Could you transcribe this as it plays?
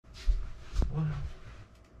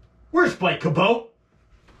Where's Spike Cabow?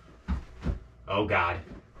 Oh God.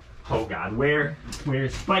 Oh God, where's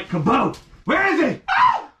Spike Cabow? Where is he?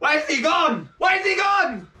 Ah! Why is he gone? Why is he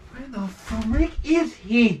gone? Where the frick is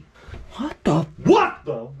he? What the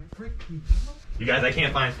frick? You guys, I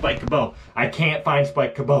can't find Spike Cabow. I can't find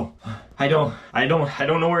Spike Cabow. I don't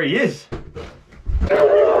know where he is.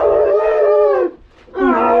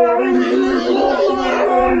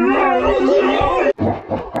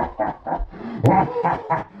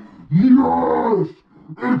 Yes!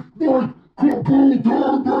 It's Spike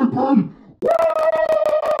Cabow time, baby!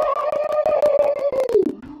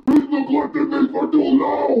 He's neglected me for too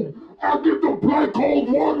long! I get to play Cold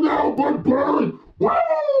War now, baby!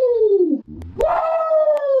 Woo!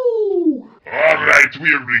 Woo! Alright,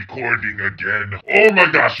 we're recording again. Oh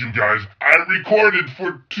my gosh, you guys, I recorded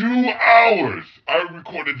for 2 hours. I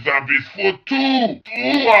recorded zombies for 2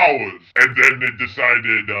 hours. And then it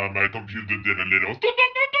decided my computer did a little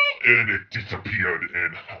and it disappeared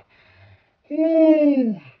and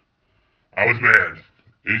I was mad.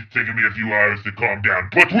 It's taken me a few hours to calm down,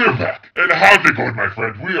 but we're back. And how's it going, my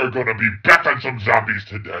friend? We are gonna be back on some zombies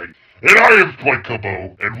today. And I am Spike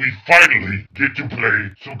Cabow, and we finally get to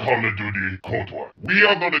play some Call of Duty Cold War. We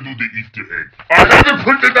are gonna do the Easter egg. I have it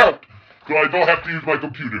printed out, so I don't have to use my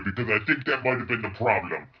computer, because I think that might have been the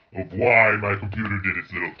problem of why my computer did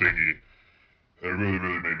its little thingy. It really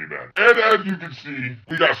made me mad. And as you can see,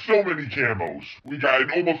 we got so many camos. We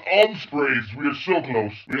got almost all the sprays. We are so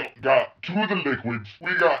close. We got 2 of the liquids.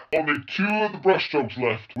 We got only 2 of the brush strokes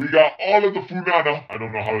left. We got all of the funana. I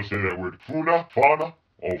don't know how to say that word. Fauna?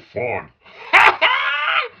 Oh, fawn.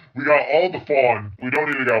 We got all the fawn. We don't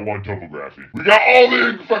even got 1 topography. We got all the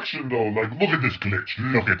infection though. Like, look at this glitch.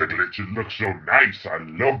 Look at the glitch. It looks so nice. I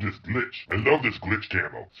love this glitch. I love this glitch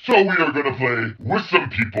camo. So we are gonna play with some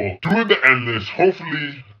people, doing the endless.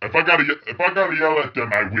 Hopefully, if I gotta yell at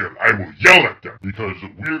them, I will. I will yell at them because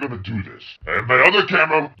we're gonna do this. And my other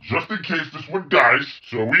camo, just in case this one dies.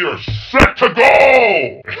 So we are set to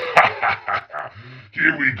go.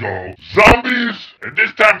 Here we go. Zombies! And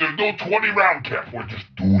this time there's no 20 round cap. We're just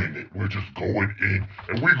doing it. We're just going in.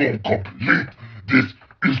 And we're gonna complete this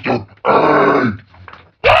Easter egg.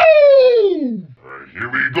 Woo! Alright, here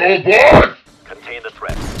we go, boys! Contain the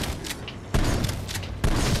threat.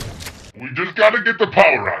 We just gotta get the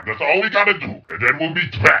power on. That's all we gotta do. And then we'll be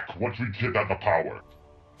back once we get on the power.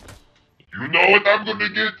 You know what I'm gonna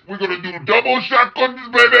get? We're gonna do double shotguns,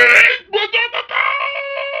 baby!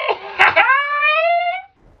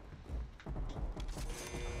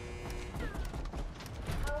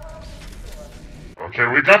 Okay,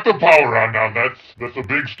 we got the power on now. That's a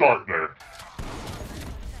big start there.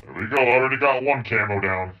 There we go. Already got 1 camo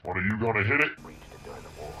down. One of you gonna hit it?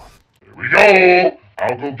 There we go.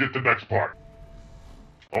 I'll go get the next part.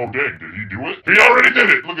 Oh dang, did he do it? He already did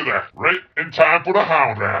it. Look at that. Right in time for the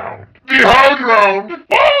hound round. The hound round.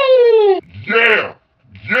 Woo! Yeah.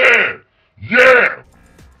 Yeah. Yeah.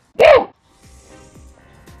 Woo!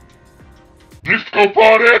 Disco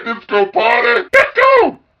party. Disco party.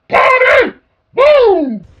 Disco party.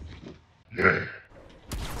 Woo! Yeah.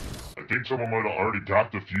 I think someone might have already got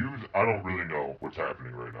the fuse. I don't really know what's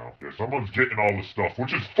happening right now. Yeah, someone's getting all the stuff,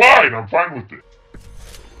 which is fine. I'm fine with it.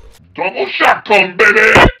 Double shotgun,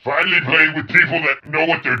 baby! Finally playing with people that know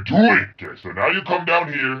what they're doing. Okay, so now you come down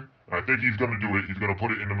here, and I think he's gonna do it. He's gonna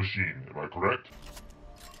put it in the machine. Am I correct?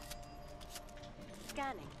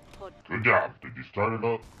 Scanning. Good job. Did you start it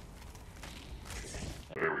up?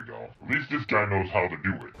 There we go. At least this guy knows how to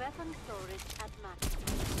do it. Weapon storage at max.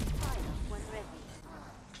 Fire when ready.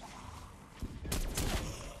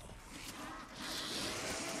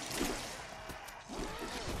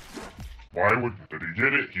 Why would... Did he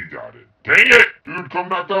get it? He got it. Dang it! Dude, come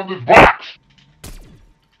knock down this box!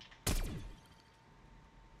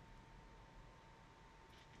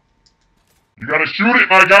 You gotta shoot it,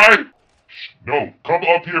 my guy! Shh, no, come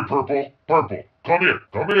up here, Purple. Purple, come here.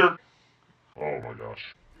 Come here. Oh my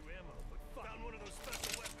gosh.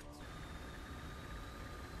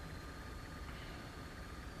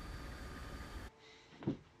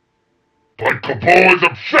 But Cabow is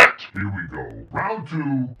upset! Here we go. Round 2.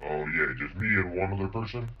 Oh yeah, just me and 1 other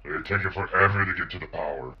person? It's taking forever to get to the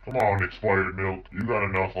power. Come on, expired milk. You got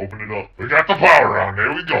enough. Open it up. We got the power on.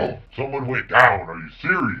 There we go. Someone went down. Are you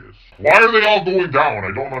serious? Why are they all going down?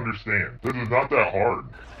 I don't understand. This is not that hard.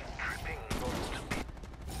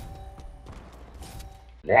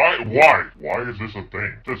 Why is this a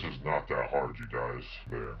thing? This is not that hard, you guys.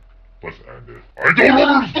 There. Let's end it. I don't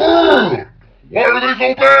understand! Why are they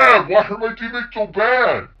so bad? Why are my teammates so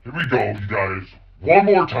bad? Here we go, you guys. One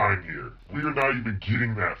more time here. We are not even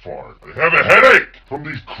getting that far. I have a headache from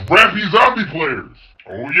these crappy zombie players.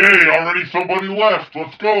 Oh yay, already somebody left.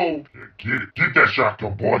 Let's go. Yeah, get it. Get that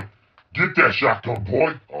shotgun, boy. Get that shotgun,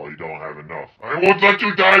 boy. Oh, you don't have enough. I won't let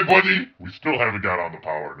you die, buddy. We still haven't got on the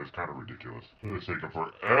power, and it's kind of ridiculous. It's taking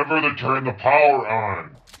forever to turn the power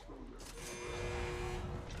on.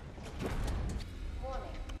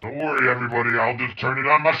 Don't worry, everybody. I'll just turn it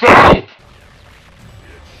on myself.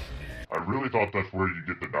 I really thought that's where you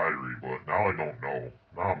get the diary, but now I don't know.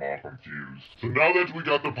 Now I'm all confused. So now that we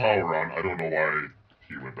got the power on, I don't know why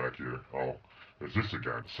he went back here. Oh, it's this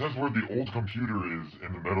again. It says where the old computer is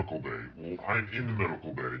in the medical bay. Well, I'm in the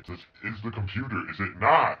medical bay. This is the computer. Is it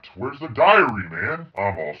not? Where's the diary, man?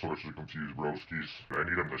 I'm all sorts of confused, broskies. I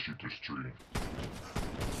need him to shoot this tree.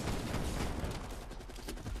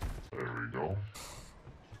 There we go.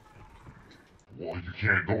 Well, you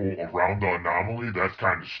can't go around the anomaly? That's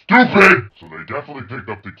kind of stupid! So they definitely picked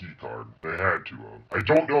up the key card. They had to have. I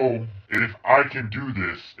don't know if I can do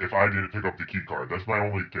this if I didn't pick up the key card. That's my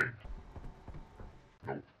only thing.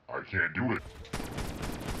 Nope, I can't do it.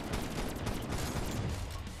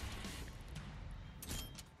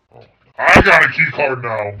 Oh, I got a key card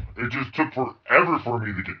now. It just took forever for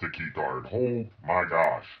me to get the key card. Oh my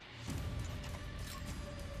gosh.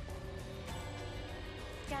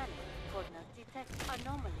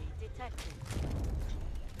 Anomaly detected.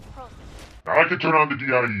 Process. Now I can turn on the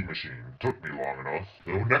DIE machine. Took me long enough.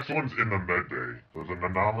 The next one's in the med bay. There's an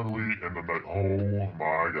anomaly in the med. Oh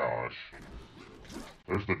my gosh.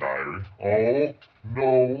 There's the diary. Oh,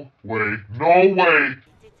 no way. No way.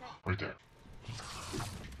 Right there.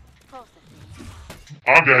 Processing.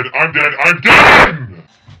 I'm dead. I'm dead. I'm dead!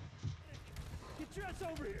 Get your ass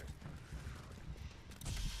over here.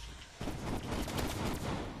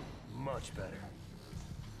 Much better.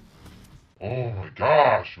 Oh my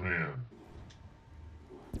gosh, man.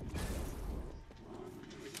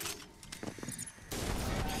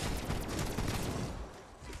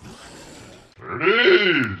 There it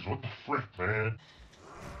is! What the frick, man?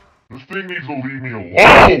 This thing needs to leave me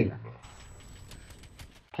alone!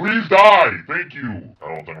 Please die! Thank you! I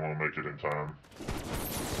don't think I'm gonna make it in time.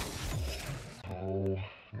 Oh.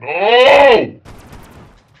 No!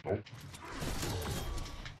 Nope.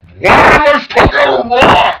 Why am I stuck on a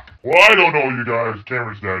rock? Well, I don't know, you guys.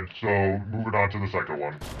 Camera's dead, so moving on to the second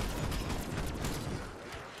one.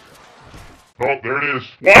 Oh, there it is.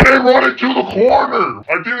 Why did I run into the corner?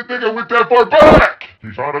 I didn't think I went that far back.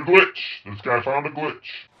 He found a glitch. This guy found a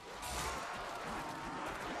glitch.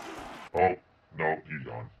 Oh, no, he's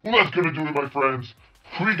gone. Well, that's gonna do it, my friends.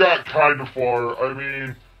 We got kind of far. I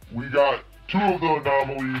mean, we got 2 of the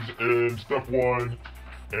anomalies in step 1.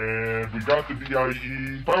 And we got the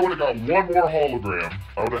DIE. If I would have got 1 more hologram,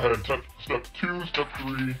 I would have had step 2, step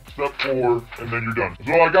 3, step 4, and then you're done.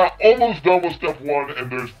 So I got almost done with step 1, and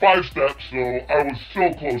there's 5 steps, so I was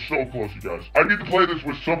so close, you guys. I need to play this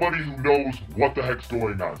with somebody who knows what the heck's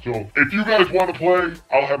going on. So if you guys want to play,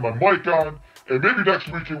 I'll have my mic on, and maybe next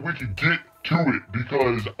weekend we can get to it,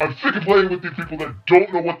 because I'm sick of playing with these people that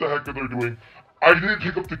don't know what the heck they're doing. I didn't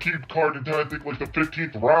pick up the key card until I think like the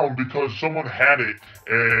 15th round because someone had it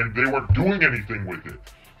and they weren't doing anything with it.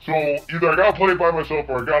 So either I gotta play it by myself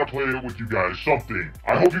or I gotta play it with you guys, something.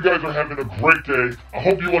 I hope you guys are having a great day. I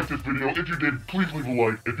hope you liked this video. If you did, please leave a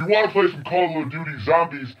like. If you want to play some Call of Duty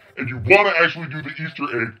Zombies and you want to actually do the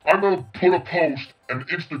Easter egg, I'm gonna put a post on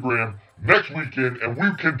Instagram next weekend and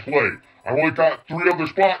we can play. I only got 3 other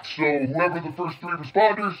spots, so whoever the first 3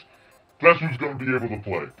 responders, that's who's gonna be able to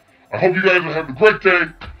play. I hope you guys are having a great day,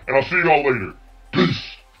 and I'll see y'all later. Peace.